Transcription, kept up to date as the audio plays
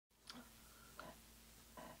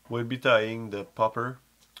We'll be tying the popper,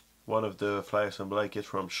 one of the fly assembly kit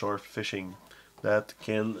from SHOR Fishing that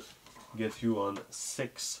can get you on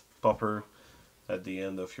 6 popper at the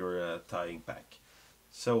end of your tying pack.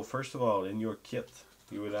 So first of all, in your kit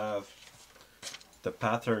you will have the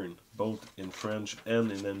pattern both in French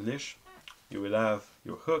and in English. You will have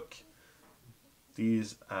your hook.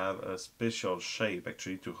 These have a special shape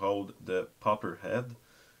actually to hold the popper head.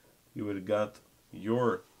 You will got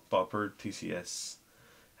your popper TCS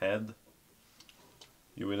head.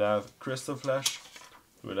 You will have crystal flash,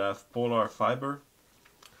 you will have polar fiber,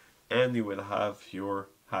 and you will have your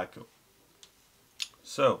hako.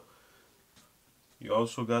 So you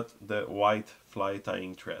also got the white fly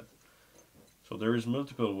tying thread. So there is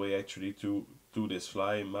multiple way actually to do this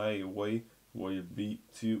fly. My way will be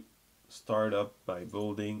to start up by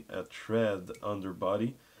building a thread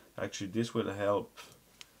underbody. Actually this will help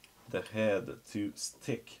the head to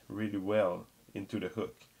stick really well into the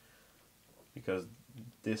hook, because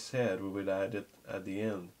this head we will add it at the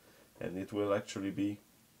end and it will actually be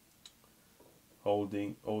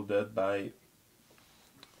holded by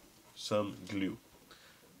some glue.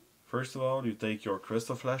 First of all, you take your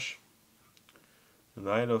crystal flash, and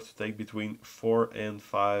I love to take between 4 and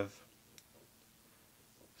 5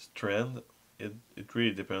 strand. It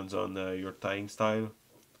really depends on your tying style.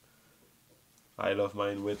 I love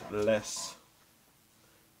mine with less,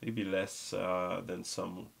 maybe less than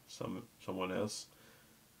someone else.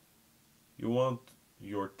 You want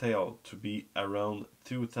your tail to be around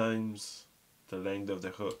 2 times the length of the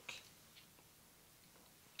hook.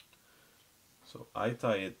 So I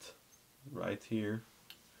tie it right here,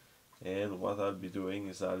 and what I'll be doing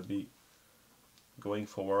is I'll be going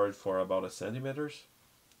forward for about 1 centimeters,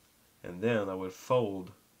 and then I will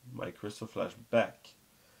fold my crystal flash back.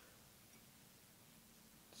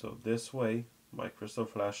 So this way my crystal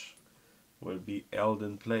flash will be held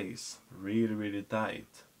in place really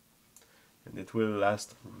tight, and it will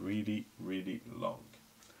last really long.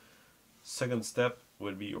 Second step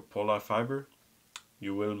will be your polar fiber.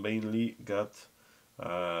 You will mainly get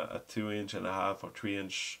a 2.5 or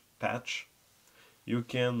 3-inch patch. You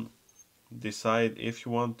can decide if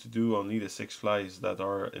you want to do only the 6 flies that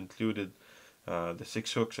are included, the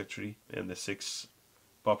 6 hooks actually, and the 6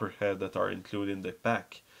 popper head that are included in the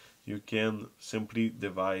pack. You can simply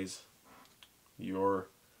divide your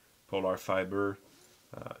polar fiber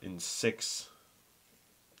in 6.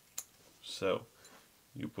 So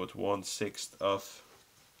you put 1/6 of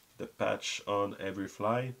the patch on every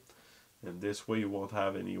fly, and this way you won't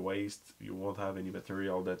have any waste, you won't have any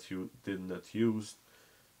material that you did not use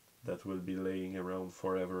that will be laying around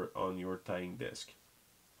forever on your tying disc.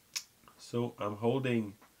 So I'm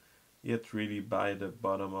holding it really by the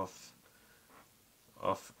bottom of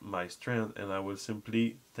my strand, and I will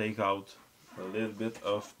simply take out a little bit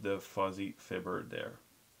of the fuzzy fiber there.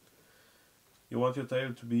 You want your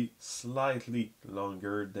tail to be slightly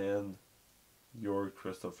longer than your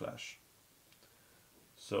crystal flash.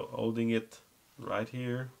 So holding it right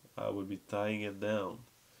here, I will be tying it down.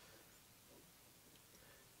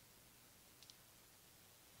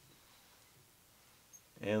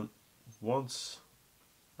 And once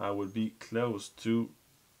I will be close to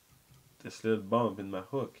this little bump in my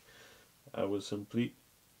hook, I will simply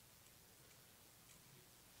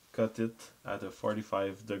cut it at a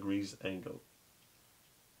 45 degrees angle.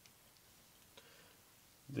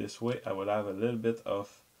 This way I will have a little bit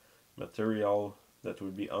of material that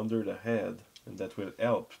will be under the head, and that will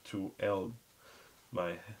help to hold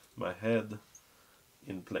my head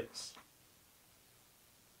in place.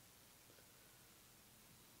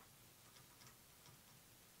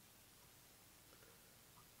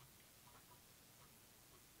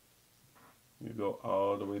 You go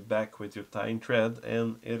all the way back with your tying thread,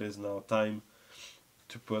 and it is now time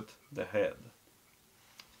to put the head.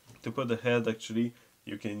 To put the head, actually,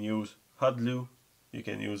 you can use hot glue, you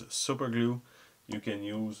can use super glue, you can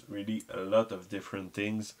use really a lot of different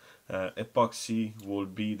things. Epoxy will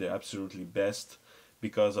be the absolutely best.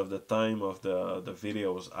 Because of the time of the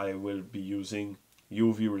videos, I will be using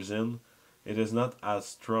UV resin. It is not as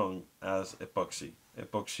strong as epoxy.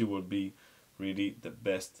 Epoxy will be really the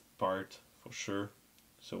best part for sure.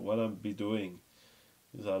 So what I'll be doing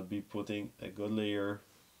is I'll be putting a good layer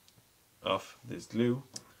of this glue.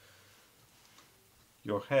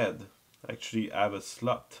 Your head actually have a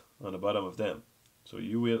slot on the bottom of them, so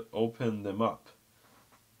you will open them up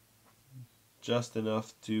just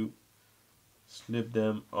enough to slip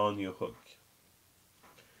them on your hook.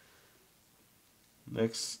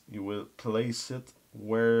 Next, you will place it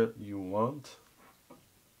where you want.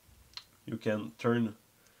 You can turn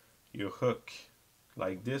your hook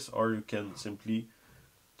like this, or you can simply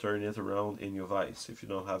turn it around in your vise if you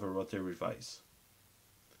don't have a rotary vise.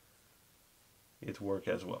 It works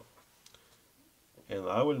as well. And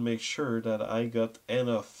I will make sure that I got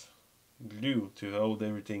enough glue to hold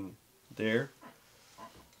everything there.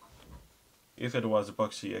 If it was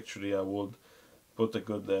epoxy, actually I would put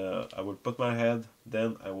I would put my head,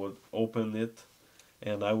 then I would open it,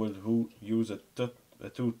 and I would use a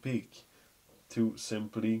toothpick to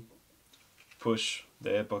simply push the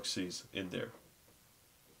epoxies in there.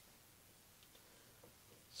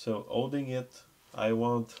 So holding it, I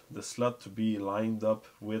want the slot to be lined up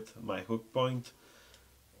with my hook point.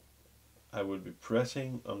 I will be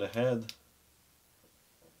pressing on the head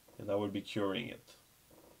and I will be curing it.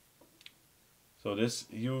 So this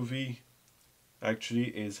UV actually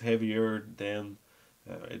is heavier than,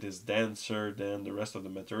 it is denser than the rest of the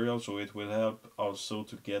material, so it will help also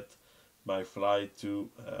to get my fly to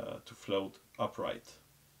float upright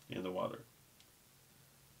in the water.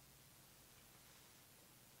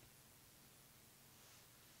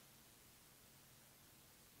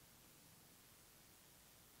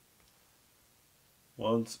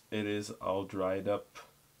 Once it is all dried up,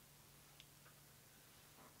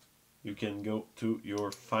 you can go to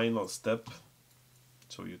your final step.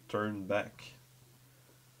 So you turn back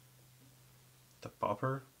the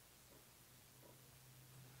popper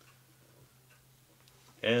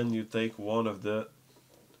and you take one of the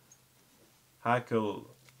hackle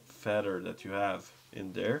feather that you have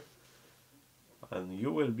in there, and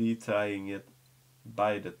you will be tying it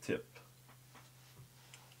by the tip,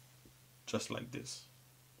 just like this.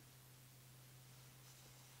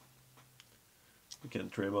 You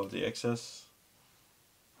can trim off the excess,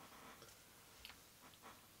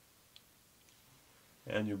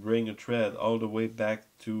 and you bring a thread all the way back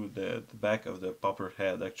to the back of the popper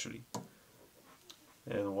head actually.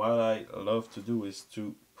 And what I love to do is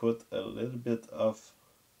to put a little bit of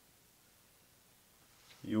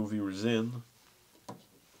UV resin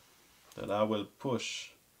that I will push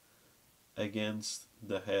against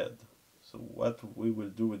the head. So what we will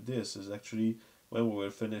do with this is actually when we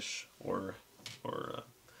will finish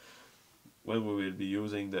when we will be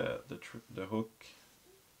using the hook,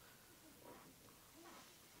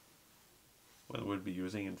 when we'll be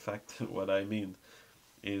using, in fact, what I mean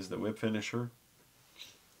is the whip finisher,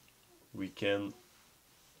 we can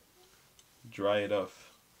dry it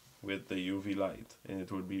off with the UV light and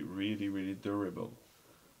it will be really durable.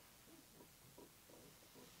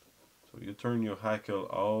 So you turn your hackle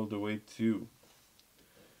all the way to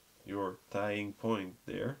your tying point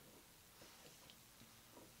there.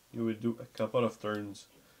 You will do a couple of turns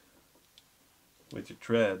with your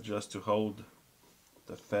thread just to hold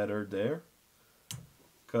the feather there.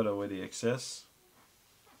 Cut away the excess.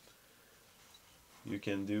 You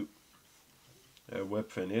can do a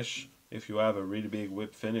whip finish. If you have a really big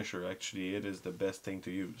whip finisher, actually it is the best thing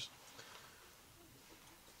to use.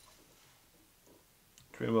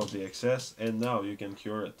 Trim off the excess, and now you can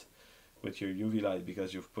cure it with your UV light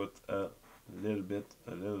because you've put a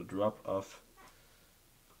little drop of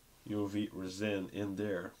UV resin in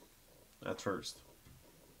there at first.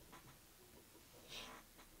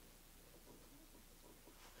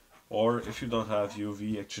 Or if you don't have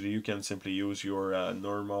UV, actually you can simply use your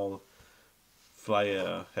normal fly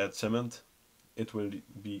head cement. It will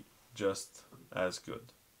be just as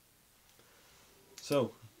good.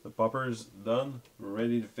 So the popper is done, we're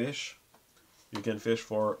ready to fish. You can fish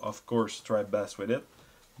for, of course, striped bass with it,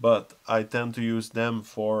 but I tend to use them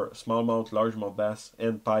for smallmouth, largemouth bass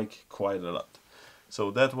and pike quite a lot. So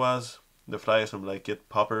that was the Fly Assembly Kit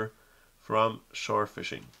popper from SHOR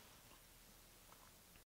Fishing.